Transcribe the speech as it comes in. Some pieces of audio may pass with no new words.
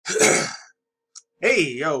Hey,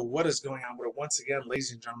 yo, what is going on with it? Once again,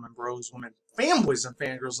 ladies and gentlemen, bros, women, fanboys, and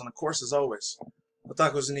fangirls, and of course, as always,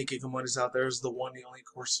 Otakus and hikikomoris out there is the one, the only,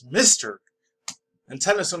 of course, Mr.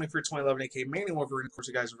 Nintendo Sony for 2011, aka Manny Wolverine, of course,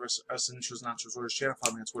 you guys with us and intros, nachos, orders, channel,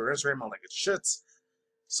 follow me on Twitter, Instagram, all that good shits.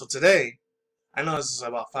 So today, I know this is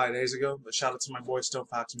about 5 days ago, but shout out to my boy Stone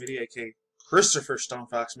Fox Media, aka Christopher Stone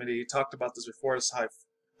Fox Media. He talked about this before. This is how I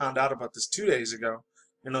found out about this 2 days ago.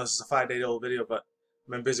 You know, this is a 5-day-old video, but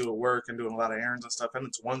I've been busy with work and doing a lot of errands and stuff, and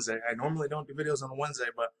it's Wednesday. I normally don't do videos on a Wednesday,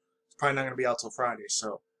 but it's probably not going to be out till Friday,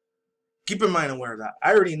 so keep in mind and aware of that.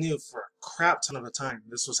 I already knew for a crap ton of a time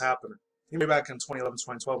this was happening. Even back in 2011,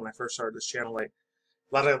 2012 when I first started this channel, like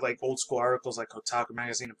a lot of like old school articles like Otaku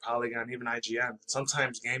magazine and Polygon, even IGN,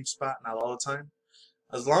 sometimes GameSpot, not all the time.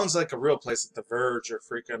 As long as like a real place like The Verge or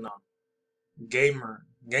freaking Game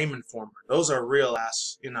Informer, those are real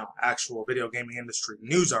ass, actual video gaming industry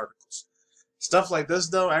news articles. Stuff like this,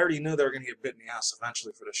 though, I already knew they were going to get bit in the ass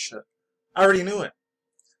eventually for this shit. I already knew it.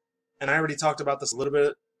 And I already talked about this a little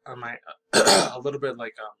bit on my, a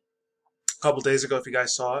couple days ago if you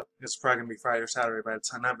guys saw it. It's probably going to be Friday or Saturday by the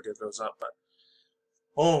time that video goes up. But,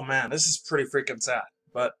 oh man, this is pretty freaking sad.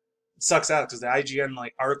 But it sucks out because the IGN,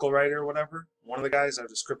 article writer or whatever, one of the guys, or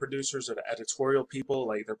the script producers, or the editorial people,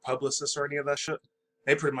 like their publicists or any of that shit,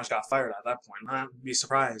 they pretty much got fired at that point. I'd be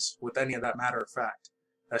surprised with any of that matter of fact.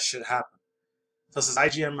 That shit happened. So this is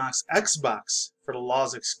IGN mocks Xbox for the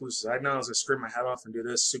law's exclusives. I know I was going to scream my head off and do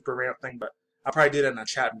this super rant thing, but I'll probably do that in a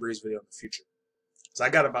chat and breeze video in the future. So I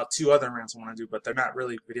got about 2 other rants I want to do, but they're not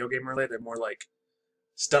really video game related. They're more like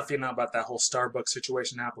stuff, about that whole Starbucks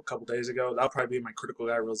situation happened a couple days ago. That'll probably be my Critical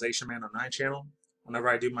Guy Realization Man on 9 channel whenever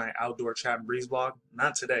I do my outdoor chat and breeze vlog.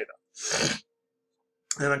 Not today, though.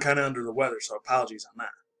 And I'm kind of under the weather, so apologies on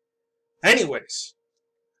that. Anyways,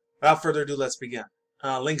 without further ado, let's begin.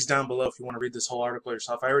 Links down below if you want to read this whole article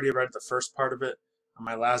yourself. I already read the first part of it on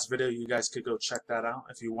my last video. You guys could go check that out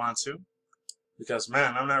if you want to. Because,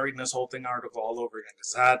 man, I'm not reading this whole article all over again.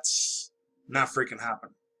 Because that's not freaking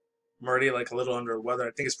happening. I'm already a little under the weather. I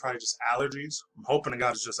think it's probably just allergies. I'm hoping to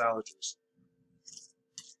God it's just allergies.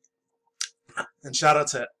 And shout out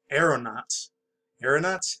to Aeronaut.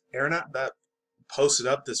 Aeronaut that posted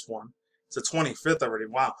up this one. It's the 25th already.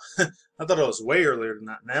 Wow. I thought it was way earlier than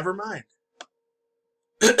that. Never mind.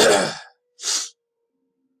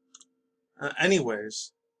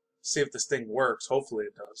 Anyways, see if this thing works. Hopefully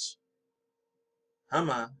it does. Come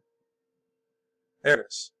on. There it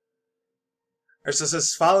is. It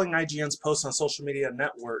says, following IGN's post on social media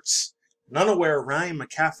networks, an unaware Ryan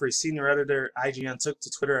McCaffrey, senior editor at IGN, took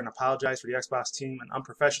to Twitter and apologized for the Xbox team and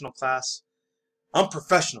unprofessional,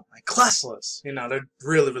 like classless. They're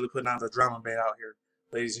really putting out the drama bait out here,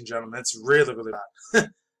 ladies and gentlemen. It's really bad.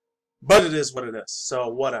 But it is what it is, so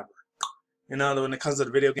whatever. When it comes to the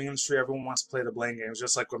video game industry, everyone wants to play the blame games,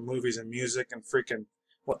 just like with movies and music and freaking,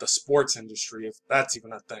 the sports industry, if that's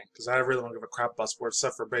even a thing. Because I really don't give a crap about sports,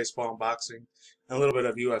 except for baseball and boxing, and a little bit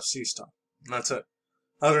of UFC stuff. And that's it.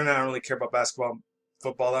 Other than that, I don't really care about basketball and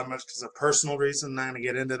football that much, because of personal reasons. I'm not going to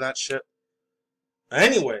get into that shit.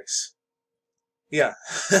 Anyways, yeah.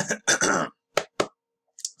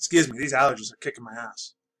 Excuse me, these allergies are kicking my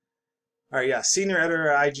ass. Alright, yeah, senior editor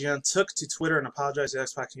at IGN took to Twitter and apologized to the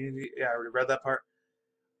Xbox community. Yeah, I already read that part.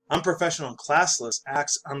 Unprofessional and classless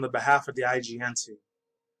acts on the behalf of the IGN team.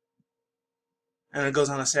 And it goes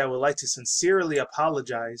on to say, I would like to sincerely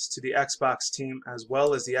apologize to the Xbox team as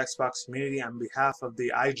well as the Xbox community on behalf of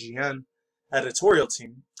the IGN editorial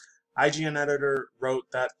team. IGN editor wrote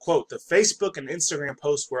that, quote, the Facebook and Instagram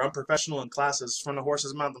posts were unprofessional and classless from the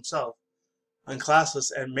horse's mouth themselves,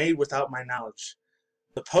 unclassless and made without my knowledge.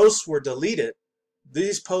 The posts were deleted.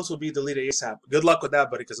 These posts will be deleted ASAP. Good luck with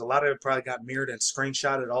that, buddy, because a lot of it probably got mirrored and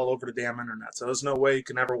screenshotted all over the damn internet. So there's no way you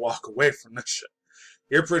can ever walk away from this shit.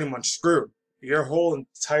 You're pretty much screwed. Your whole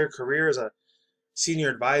entire career as a senior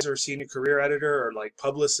advisor, senior career editor, or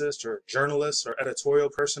publicist, or journalist, or editorial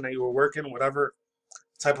person that you were working, whatever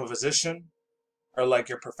type of position, or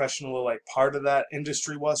your professional part of that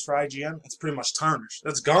industry was for IGN, it's pretty much tarnished.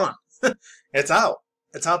 It's gone. It's out.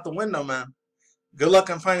 It's out the window, man. Good luck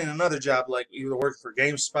on finding another job, either working for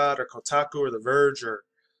GameSpot or Kotaku or The Verge or,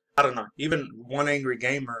 I don't know, even One Angry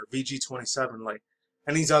Gamer or VG27,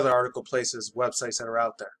 and these other article places, websites that are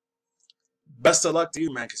out there. Best of luck to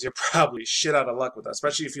you, man, because you're probably shit out of luck with that,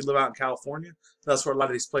 especially if you live out in California. That's where a lot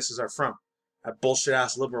of these places are from. That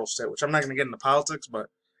bullshit-ass liberal state, which I'm not going to get into politics, but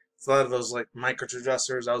it's a lot of those,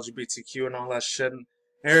 microtransgressors, LGBTQ, and all that shit, and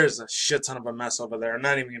there's a shit ton of a mess over there. I'm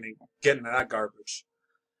not even going to get into that garbage.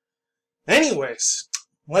 Anyways,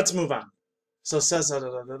 let's move on. So it says,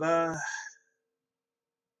 although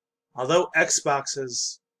Xbox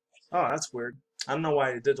is, oh, that's weird. I don't know why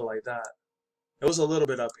it did it like that. It was a little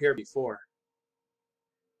bit up here before.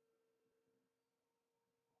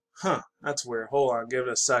 Huh, that's weird. Hold on, give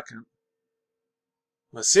it a second.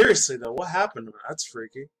 But seriously though, what happened to it? That's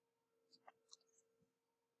freaky.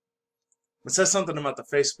 It says something about the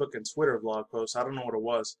Facebook and Twitter blog post. I don't know what it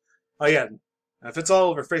was. Oh yeah, if it's all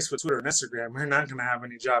over Facebook, Twitter, and Instagram, you're not going to have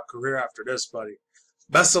any job career after this, buddy.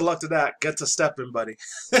 Best of luck to that. Get to stepping, buddy.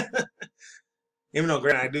 Even though,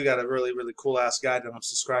 granted, I do got a really, really cool-ass guy that I'm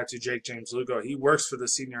subscribed to, Jake James Lugo. He works for the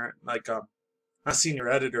senior, like, not senior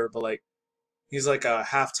editor, but, like, he's like a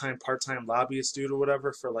half-time, part-time lobbyist dude or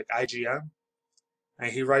whatever for, like, IGN.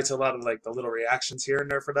 And he writes a lot of, like, the little reactions here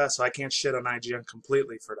and there for that, so I can't shit on IGN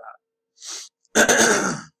completely for that.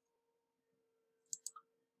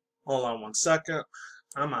 Hold on one second.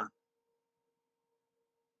 Come on.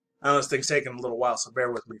 I know this thing's taking a little while, so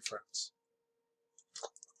bear with me, friends.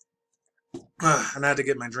 And I had to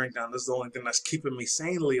get my drink down. This is the only thing that's keeping me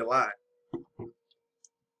sanely alive.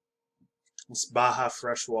 It's Baja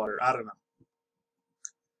fresh water. I don't know.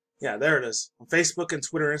 Yeah, there it is. On Facebook and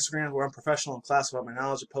Twitter and Instagram, we're unprofessional and class about my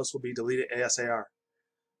knowledge. The post will be deleted ASAR.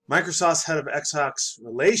 Microsoft's head of Xbox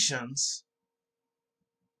relations.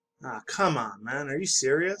 Ah, come on, man. Are you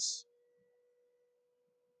serious?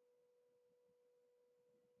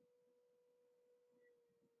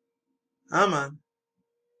 Come on.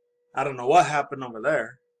 I don't know what happened over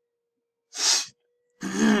there.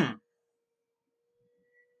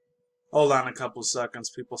 Hold on a couple seconds,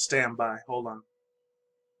 people. Stand by. Hold on.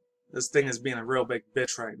 This thing is being a real big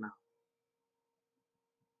bitch right now.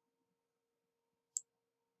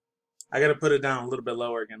 I gotta put it down a little bit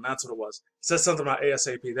lower again. That's what it was. It says something about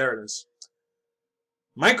ASAP. There it is.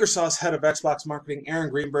 Microsoft's head of Xbox marketing, Aaron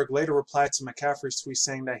Greenberg, later replied to McCaffrey's tweet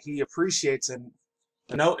saying that he appreciates a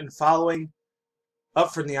note in following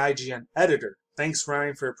up from the IGN editor. Thanks,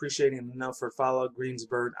 Ryan, for appreciating the note for follow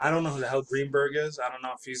Greensburg. I don't know who the hell Greenberg is. I don't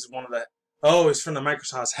know if he's one of the... Oh, he's from the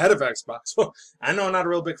Microsoft's head of Xbox. Well, I know I'm not a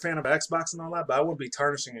real big fan of Xbox and all that, but I wouldn't be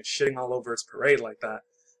tarnishing and shitting all over its parade like that.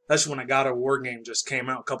 Especially when a God of War game just came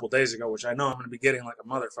out a couple days ago, which I know I'm going to be getting like a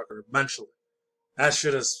motherfucker eventually. That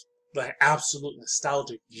shit is like absolute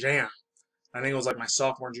nostalgic jam. I think it was like my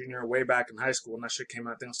sophomore, junior, way back in high school when that shit came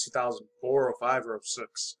out. I think it was 2004 or 5 or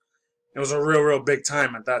 06. It was a real, real big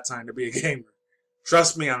time at that time to be a gamer.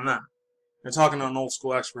 Trust me on that. You're talking to an old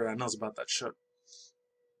school expert that knows about that shit.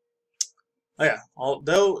 Oh yeah,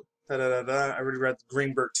 although, I already read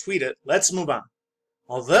Greenberg tweet it. Let's move on.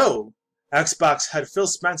 Although Xbox head Phil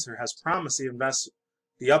Spencer has promised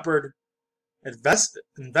the upward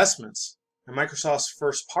investments in Microsoft's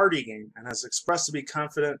first-party game and has expressed to be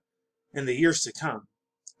confident in the years to come.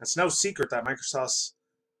 It's no secret that Microsoft's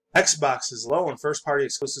Xbox is low on first-party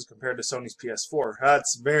exclusives compared to Sony's PS4.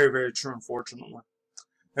 That's very, very true, unfortunately.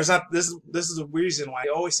 There's not this is a reason why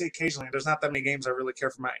I always say occasionally there's not that many games I really care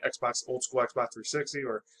for my Xbox, old school Xbox 360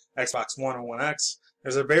 or Xbox One or One X.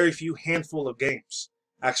 There's a very few handful of games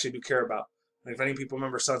I actually do care about. Like if any people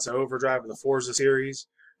remember Sunset Overdrive or the Forza series,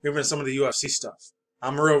 even some of the UFC stuff.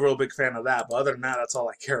 I'm a real, real big fan of that, but other than that, that's all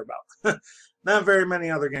I care about. Not very many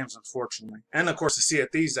other games, unfortunately. And of course, the Sea of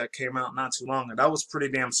Thieves that came out not too long ago. That was pretty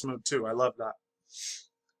damn smooth too. I love that.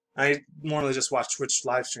 I normally just watch Twitch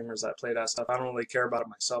live streamers that play that stuff. I don't really care about it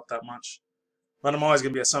myself that much. But I'm always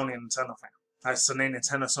going to be a Sony and Nintendo fan. I used to name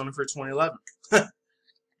Nintendo Sony for 2011.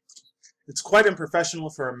 It's quite unprofessional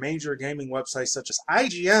for a major gaming website such as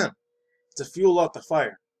IGN to fuel up the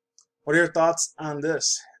fire. What are your thoughts on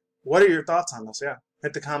this? Yeah,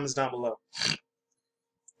 hit the comments down below.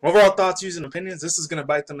 Overall thoughts, views, and opinions. This is going to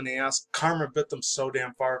bite them in the ass. Karma bit them so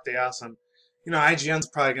damn far up the ass, and you know, IGN's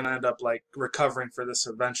probably going to end up, like, recovering for this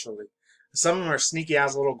eventually. Some of them are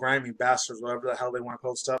sneaky-ass little grimy bastards, whatever the hell they want to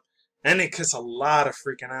post up. And they kiss a lot of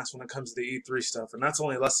freaking ass when it comes to the E3 stuff. And that's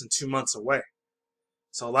only less than 2 months away.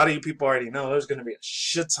 So a lot of you people already know there's going to be a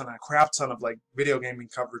shit ton, a crap ton of, like, video gaming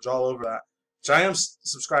coverage all over that. Which I am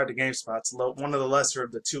subscribed to GameSpot. It's one of the lesser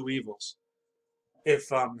of the two evils.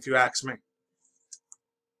 If you ask me.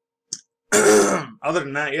 Other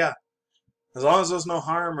than that, yeah. As long as there's no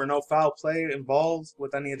harm or no foul play involved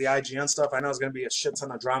with any of the IGN stuff, I know it's going to be a shit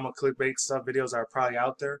ton of drama, clickbait stuff, videos that are probably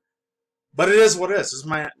out there. But it is what it is. This is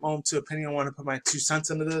my own opinion. I want to put my 2 cents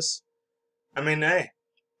into this. I mean, hey,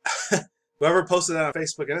 whoever posted that on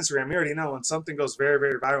Facebook and Instagram, you already know when something goes very,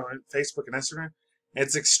 very viral on Facebook and Instagram,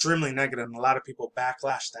 it's extremely negative, and a lot of people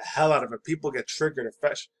backlash the hell out of it. People get triggered,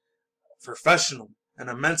 professional, in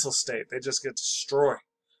a mental state. They just get destroyed.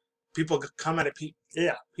 People come at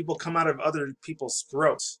it. People come out of other people's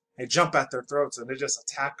throats. They jump at their throats and they just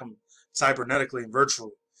attack them cybernetically and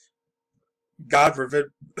virtually. God forbid,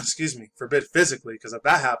 forbid physically, because if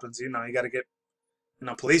that happens, you know, you got to get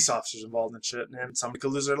police officers involved in shit, and somebody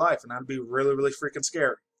could lose their life, and that'd be really, really freaking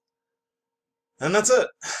scary. And that's it.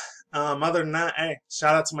 Other than that, hey,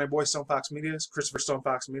 shout out to my boy Stone Fox Media, Christopher Stone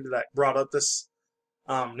Fox Media, that brought up this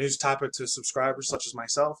news topic to subscribers such as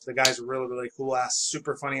myself. The guy's a really, really cool ass,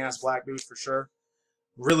 super funny ass black dude for sure.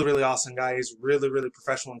 Really, really awesome guy. He's really, really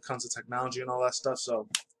professional when it comes to technology and all that stuff. So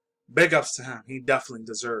big ups to him. He definitely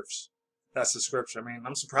deserves that subscription. I mean,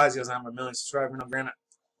 I'm surprised he doesn't have 1 million subscribers. Now, granted,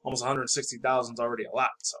 almost 160,000 is already a lot.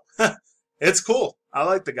 So it's cool. I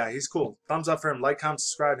like the guy. He's cool. Thumbs up for him. Like, comment,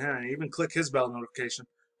 subscribe to him, and even click his bell notification.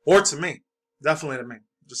 Or to me. Definitely to me.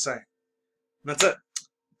 Just saying. And that's it.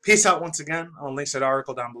 Peace out once again. I'll link to the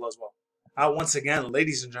article down below as well. Out once again,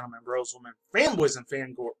 ladies and gentlemen, bros, women, fanboys, and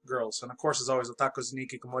fangirls. And of course, as always, otakus and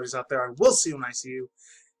hikikomoris out there. I will see you when I see you.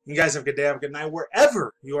 You guys have a good day, have a good night,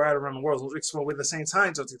 wherever you are at around the world. We'll explore with the same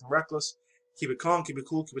time. Don't take them reckless. Keep it calm, keep it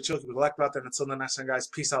cool, keep it chill, keep it collective out there. And until the next time, guys,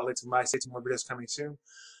 peace out, later, bye. Stay tuned, more videos coming soon.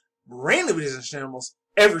 Random videos and channels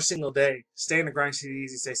every single day. Stay in the grind, stay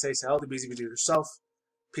easy, stay safe, stay healthy, be easy, be do yourself.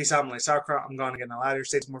 Peace out, I'm like sauerkraut. I'm going to get out of here.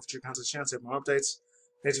 Stay tuned more for your content channel, stay more updates.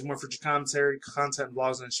 Stay tuned more for your commentary, content, and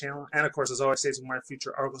blogs on the channel. And of course, as always, stay tuned more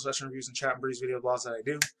future articles, session reviews, and chat and breeze video blogs that I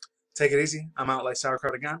do. Take it easy. I'm out like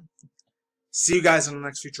sauerkraut again. See you guys in the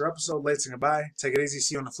next future episode. Later, goodbye. Take it easy.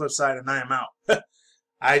 See you on the flip side, and I am out.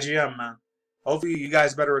 IGN, man. Hopefully, you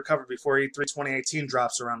guys better recover before E3 2018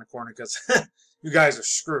 drops around the corner, because you guys are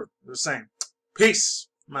screwed. Just saying. Peace.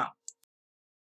 I'm out.